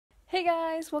Hey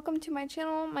guys, welcome to my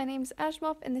channel. My name is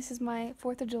Ashmuff and this is my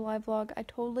 4th of July vlog. I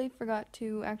totally forgot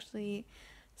to actually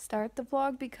start the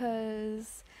vlog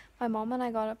because my mom and I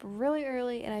got up really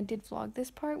early and I did vlog this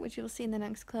part, which you'll see in the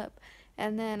next clip.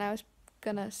 And then I was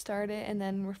gonna start it and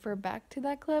then refer back to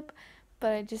that clip,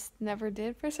 but I just never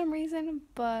did for some reason.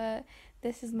 But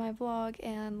this is my vlog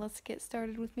and let's get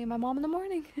started with me and my mom in the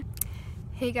morning.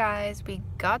 Hey guys, we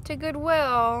got to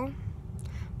Goodwill.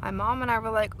 My mom and I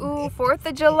were like, ooh, 4th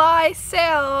of July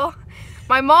sale.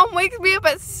 My mom wakes me up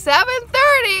at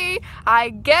 7:30.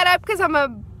 I get up because I'm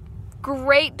a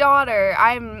great daughter.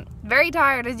 I'm very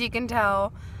tired, as you can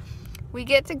tell. We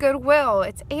get to Goodwill.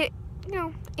 It's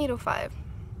 8:05.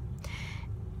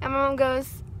 And my mom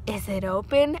goes, is it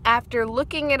open? After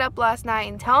looking it up last night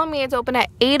and telling me it's open at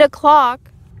 8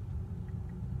 o'clock.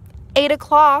 8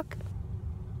 o'clock.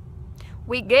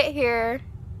 We get here.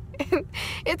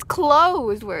 It's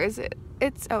closed. Where is it?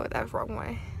 Oh, that's the wrong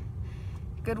way.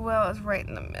 Goodwill is right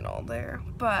in the middle there.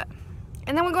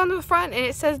 And then we go into the front and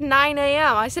it says 9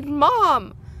 a.m. I said,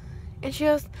 Mom! And she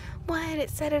goes, what? It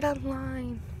said it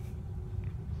online.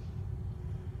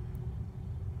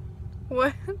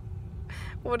 What?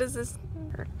 What is this?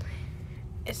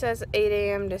 It says 8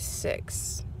 a.m. to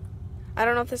 6. I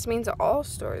don't know if this means all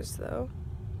stores though.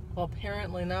 Well,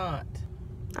 apparently not.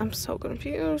 I'm so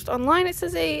confused. Online it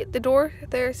says 8. The door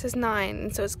there says 9.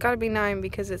 And so it's got to be 9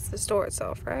 because it's the store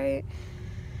itself, right?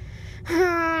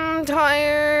 I'm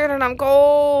tired and I'm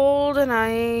cold and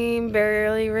I'm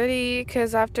barely ready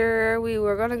because after we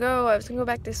were going to go, I was going to go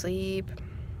back to sleep.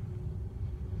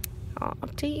 I'll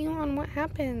update you on what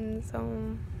happens.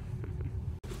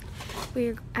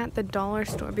 We're at the dollar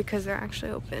store because they're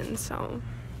actually open, so.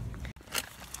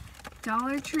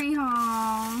 Dollar Tree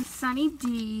haul, Sunny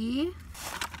D.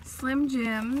 Slim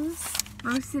Jims,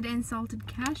 roasted and salted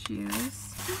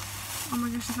cashews. Oh my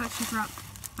gosh, I thought she brought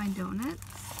my donuts.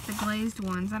 The glazed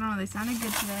ones. I don't know, they sounded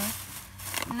good today.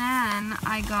 And then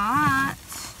I got...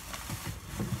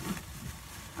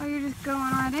 Oh, you're just going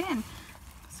right in.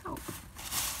 So,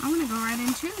 I'm going to go right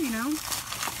in too, you know.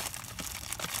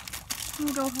 I'm going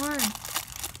to go hard.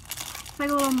 It's like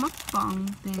a little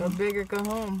mukbang thing. Go big or go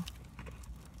home.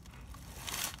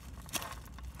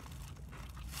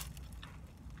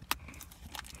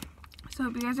 So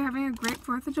hope you guys are having a great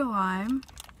 4th of July.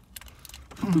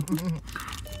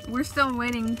 We're still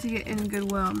waiting to get in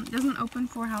Goodwill. It doesn't open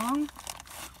for how long?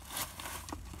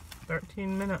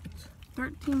 13 minutes.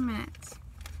 13 minutes.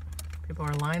 People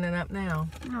are lining up now.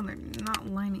 No, they're not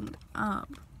lining up.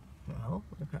 Well,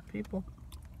 we've got people.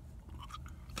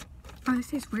 Oh, this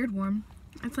tastes weird warm.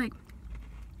 It's like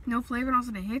no flavor and all of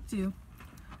a sudden it hits you.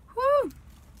 Woo!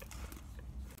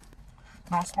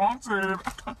 Not sponsored.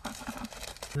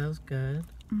 That was good.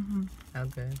 Mm-hmm. How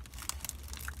good?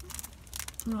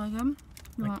 Really good?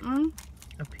 You Like want one?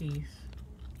 a piece.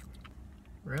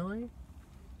 Really?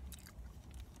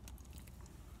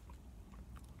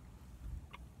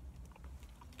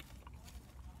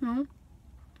 No?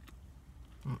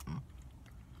 Mm-mm.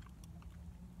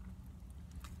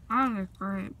 I think it's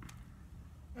great.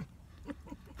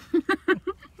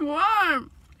 What?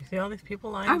 You see all these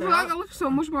people I lined feel like up? I look so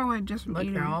much more like just from Look,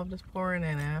 eating. they're all just pouring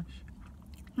in, Ash.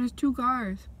 There's 2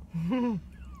 cars.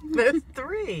 There's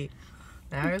 3.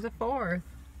 Now there's a 4th.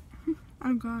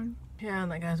 Oh god. Yeah,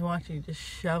 and that guy's watching you just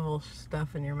shovel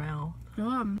stuff in your mouth.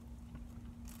 Good.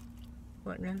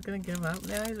 What, guy's gonna give up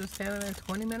now? He's been standing there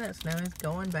 20 minutes. Now he's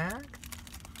going back?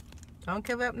 Don't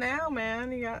give up now,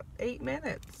 man. You got 8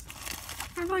 minutes.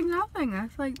 That's like nothing.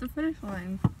 That's like the finish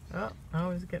line.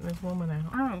 Oh, he's getting his woman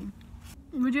out. Oh.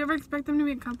 Would you ever expect them to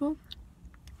be a couple?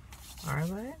 Are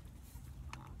they?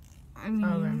 I mean,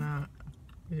 Oh, they're not.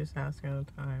 You're just asking at a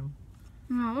time.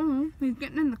 no, he's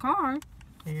getting in the car.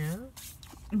 Yeah?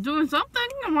 Doing something.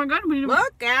 Oh my god.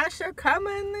 Look, Ash, they're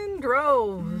coming in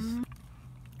droves.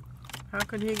 How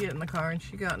could he get in the car and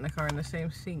she got in the car in the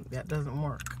same seat? That doesn't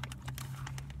work.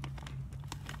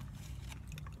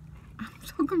 I'm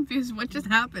so confused. What just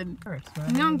happened?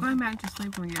 Now I'm going back to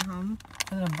sleep when we get home.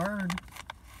 There's a bird.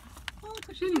 Oh,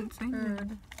 she didn't say that.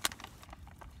 Bird.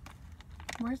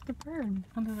 Where's the bird?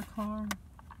 Under the car.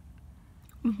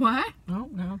 What? Oh,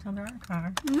 no, it's under our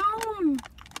car. No.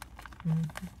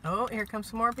 Oh, here comes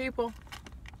some more people.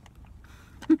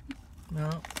 No.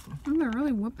 Oh, they're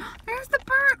really whooping. There's the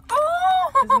bird.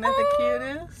 Oh! Isn't that the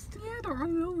cutest? Yeah, don't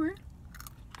run over.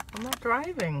 I'm not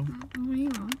driving. Well, you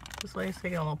know. This lady's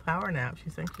taking a little power nap. She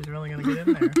thinks she's really going to get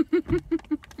in there.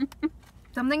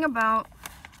 Something about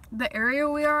the area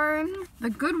we are in, the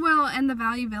Goodwill and the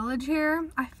Value Village here,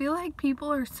 I feel like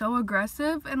people are so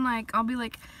aggressive, and like I'll be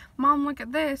like, Mom, look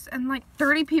at this, and like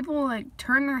 30 people will like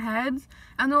turn their heads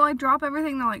and they'll like drop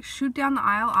everything, they'll like shoot down the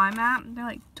aisle I'm at, they're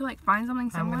like to like find something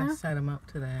similar. I'm gonna set them up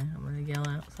today. I'm gonna yell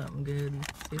out something good and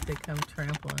see if they come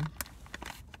trampling.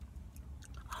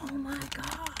 Oh my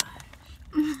gosh.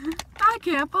 I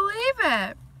can't believe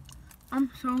it. I'm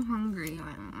so hungry.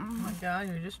 Oh my god,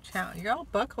 you're just chowing. You're all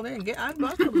buckled in. Get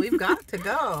unbuckled. We've got to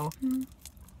go.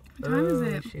 What time is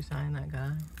it? She's eyeing that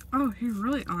guy. Oh, she's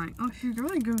really eyeing. Oh, she's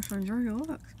really giving some dirty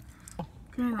looks.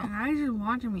 Good, the guy's just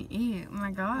watching me eat. Oh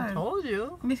my god. I told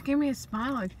you. Just give me a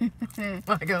smile. Like,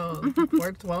 oh,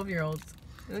 we're 12-year-olds.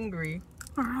 Hungry.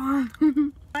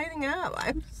 Lighting up.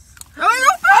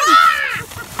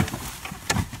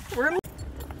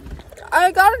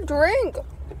 I got a drink.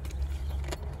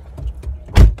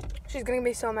 She's gonna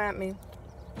be so mad at me.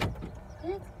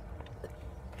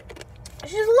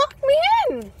 She's locked me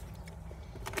in.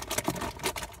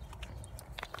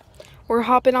 We're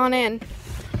hopping on in.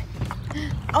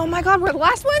 Oh my god, we're the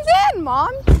last ones in,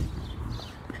 Mom.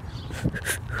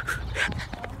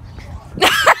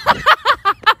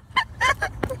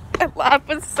 That laugh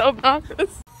was so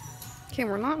obnoxious. Okay,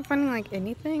 we're not finding like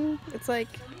anything. It's like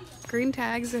green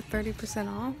tags are 30%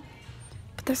 off,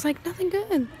 but there's like nothing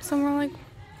good. So we're like,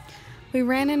 we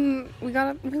ran in, we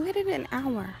waited an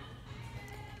hour.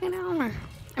 An hour.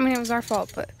 I mean, it was our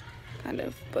fault, but kind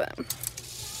of, but I'm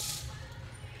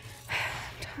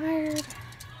tired.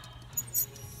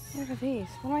 What are these?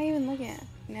 What am I even looking at?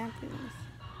 Napkins.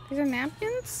 These are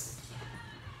napkins?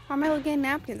 Why am I looking at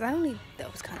napkins? I don't need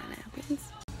those kind of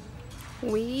napkins.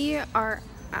 We are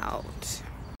out.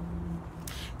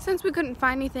 Since we couldn't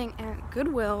find anything at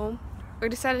Goodwill, we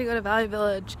decided to go to Value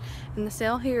Village, and the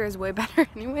sale here is way better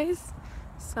anyways.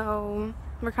 So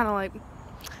we're kind of like,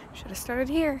 should have started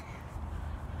here.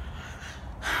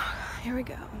 Here we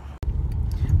go.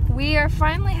 We are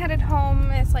finally headed home.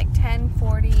 It's like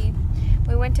 10:40.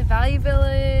 We went to Value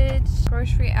Village,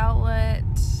 grocery outlet.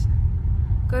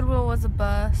 Goodwill was a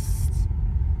bust,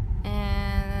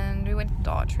 and we went to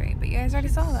Dollar Tree, but you guys already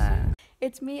saw that.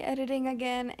 It's me editing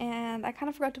again, and I kind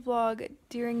of forgot to vlog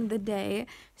during the day.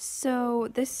 So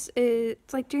this is,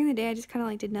 it's like during the day I just kind of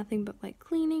like did nothing but like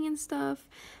cleaning and stuff,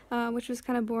 which was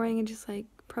kind of boring, and just like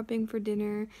prepping for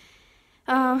dinner.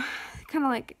 Kind of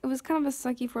like, it was kind of a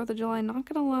sucky 4th of July, not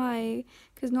gonna lie,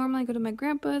 because normally I go to my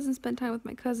grandpa's and spend time with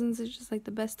my cousins. It's just like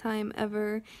the best time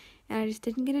ever, and I just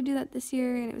didn't get to do that this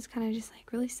year, and it was kind of just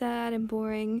like really sad and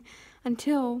boring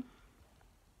until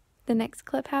the next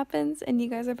clip happens, and you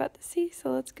guys are about to see,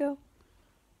 so let's go.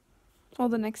 Well,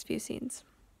 the next few scenes.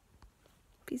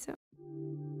 Peace out.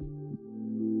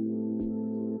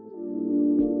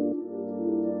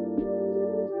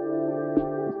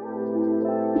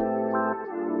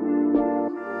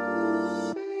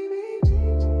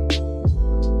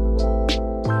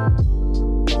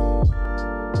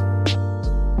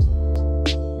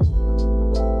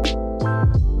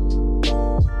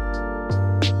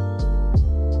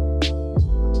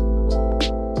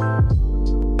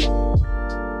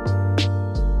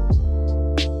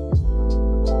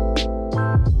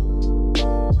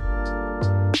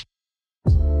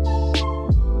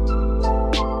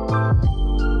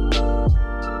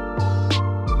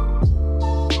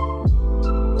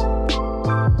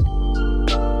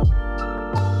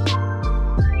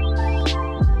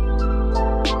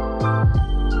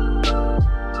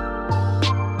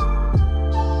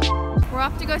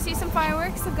 Go see some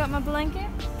fireworks. I've got my blanket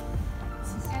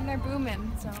and they're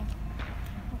booming, so let's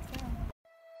go.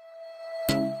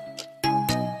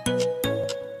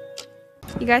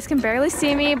 You guys can barely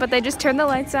see me, but they just turned the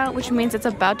lights out, which means it's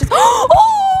about to oh,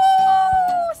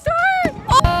 start!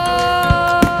 Oh!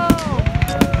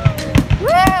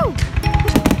 Woo!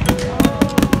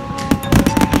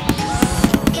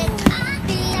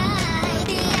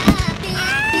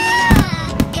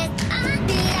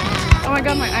 Oh my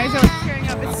god, my eyes are like tearing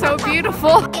up. It's so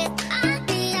beautiful.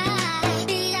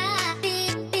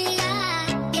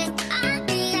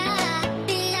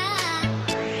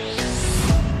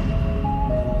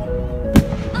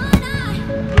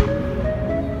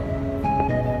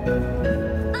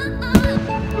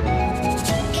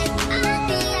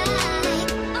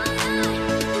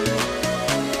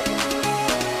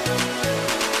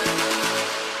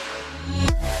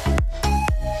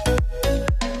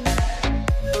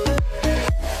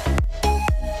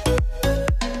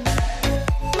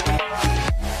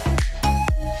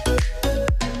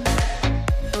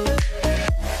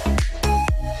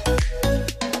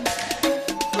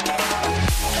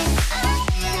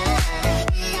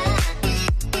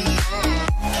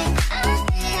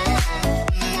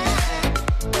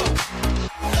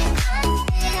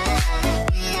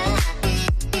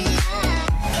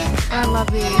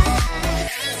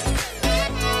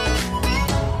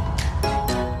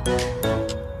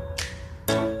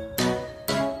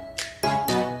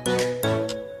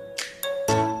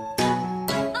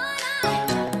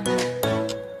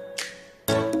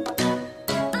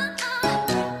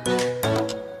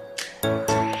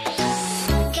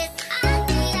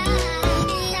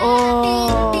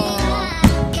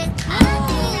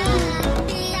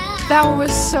 That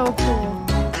was so cool.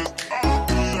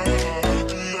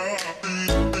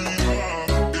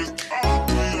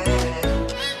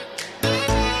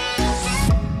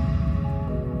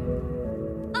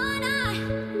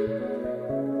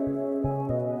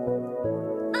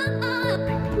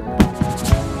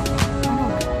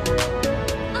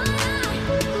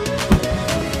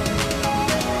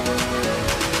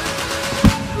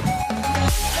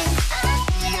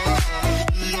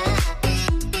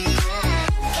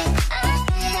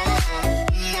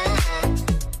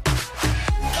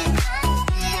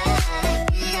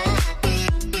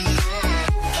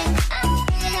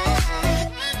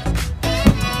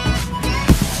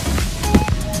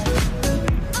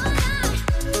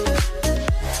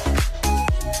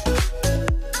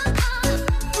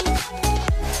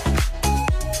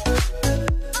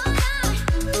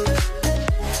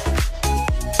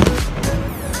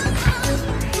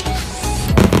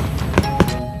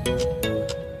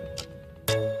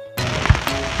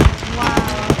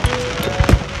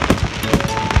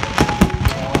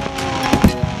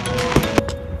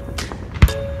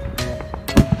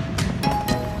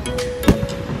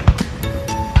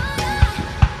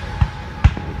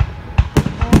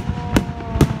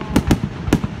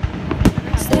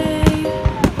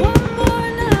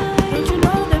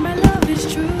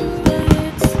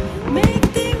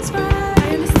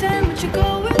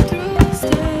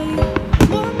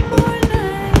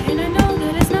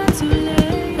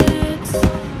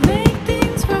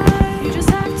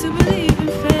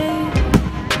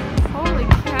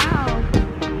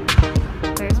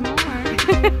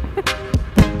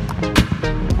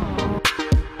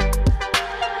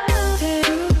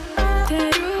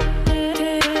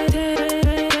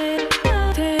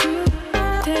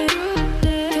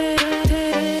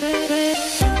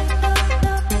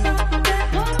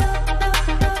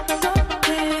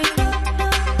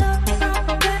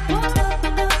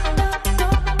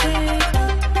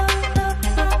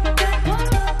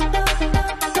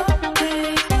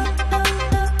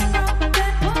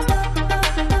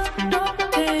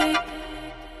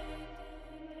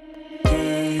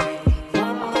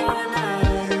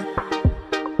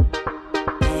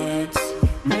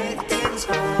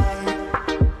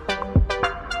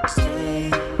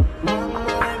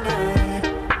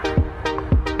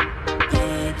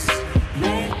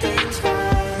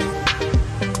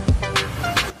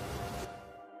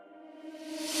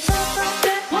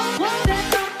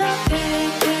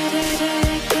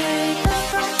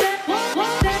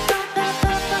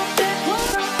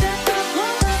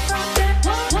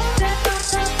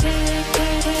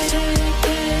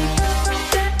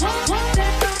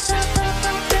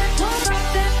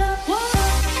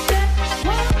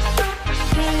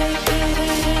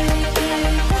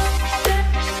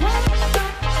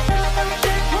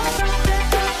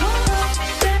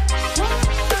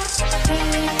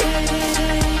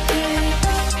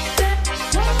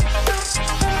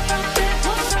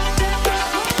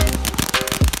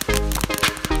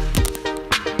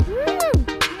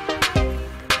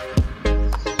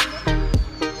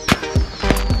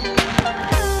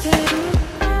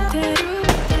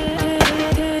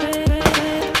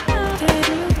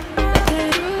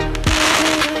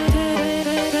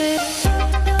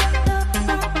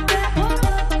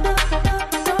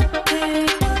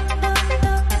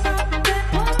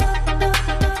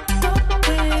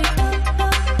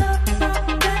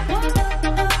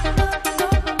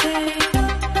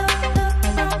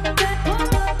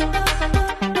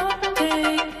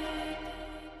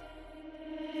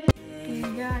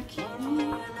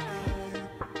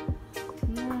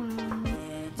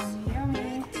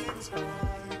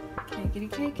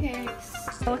 Cakes.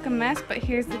 I look a mess, but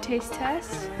here's the taste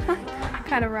test.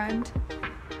 Kind of rhymed.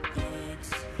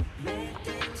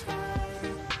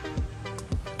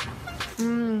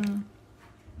 Mmm.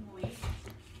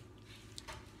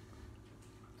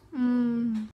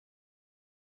 Mmm.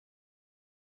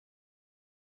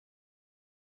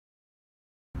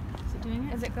 Is it doing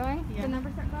it? Is it going? Yeah. The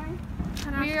numbers are going?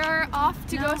 We are off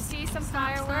to go see some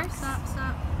fireworks.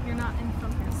 Stop. You're not in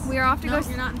focus. We are off to go.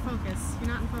 You're not in focus. You're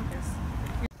not in focus.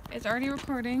 It's already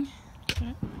recording.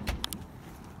 Okay.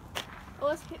 Well,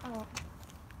 let's get. Oh.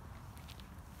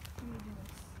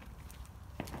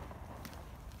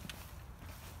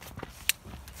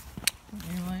 Don't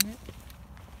you light it?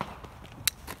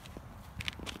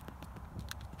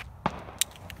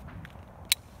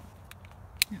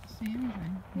 Can't see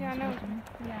anything. Yeah, I know. Supposed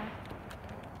to be. Yeah.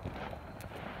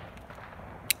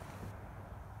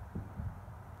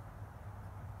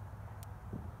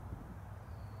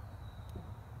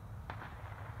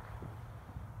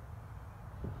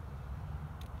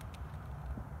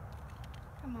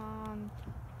 Come on.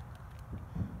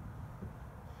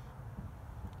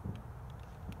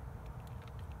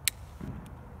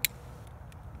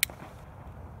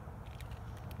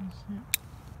 That's it.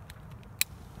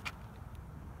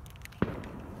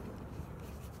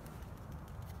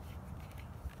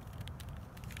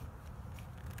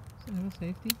 Is it no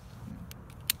safety?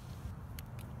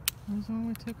 What was the one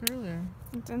we took earlier?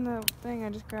 It's in the thing. I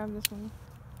just grabbed this one.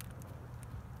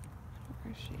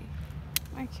 Where is she?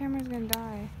 My camera's gonna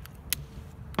die.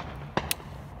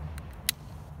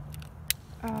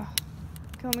 Oh.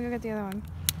 Okay, let me go get the other one.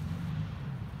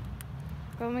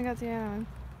 Go, let me get the other one.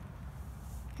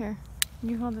 Here.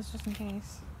 You hold this just in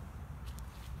case.